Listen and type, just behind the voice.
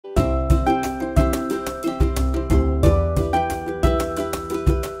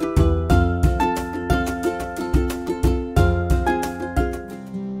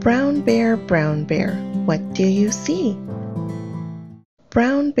brown bear, what do you see?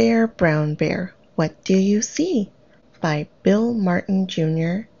 Brown bear, what do you see? By Bill Martin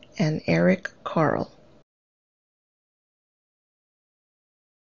Jr. and Eric Carle.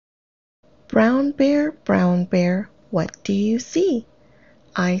 Brown bear, what do you see?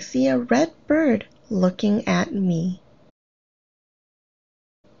 I see a red bird looking at me.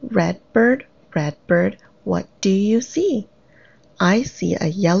 Red bird, what do you see? I see a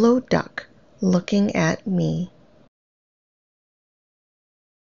yellow duck looking at me.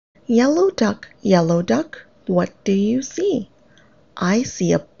 Yellow duck, what do you see? I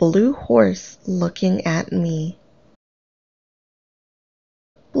see a blue horse looking at me.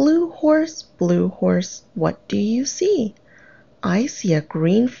 Blue horse, what do you see? I see a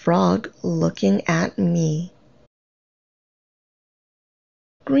green frog looking at me.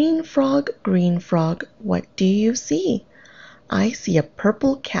 Green frog, what do you see? I see a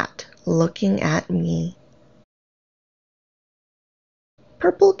purple cat looking at me.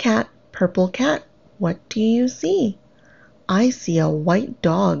 Purple cat, what do you see? I see a white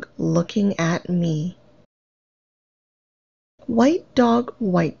dog looking at me. White dog,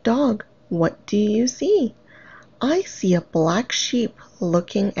 what do you see? I see a black sheep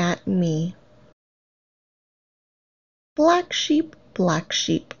looking at me. Black sheep,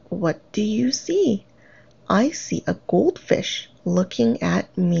 what do you see? I see a goldfish looking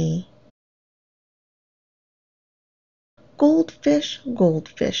at me. Goldfish,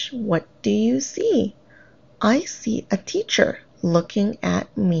 what do you see? I see a teacher looking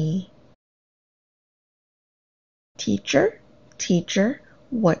at me. Teacher,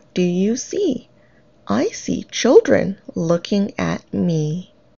 what do you see? I see children looking at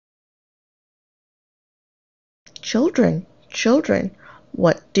me. Children,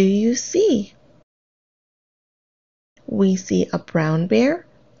 what do you see? We see a brown bear,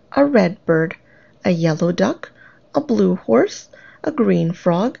 a red bird, a yellow duck, a blue horse, a green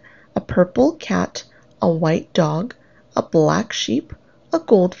frog, a purple cat, a white dog, a black sheep, a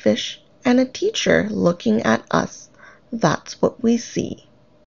goldfish, and a teacher looking at us. That's what we see.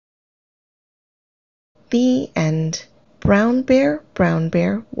 The end. Brown bear,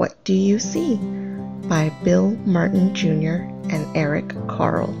 what do you see? By Bill Martin Jr. and Eric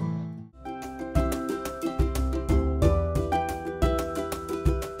Carle.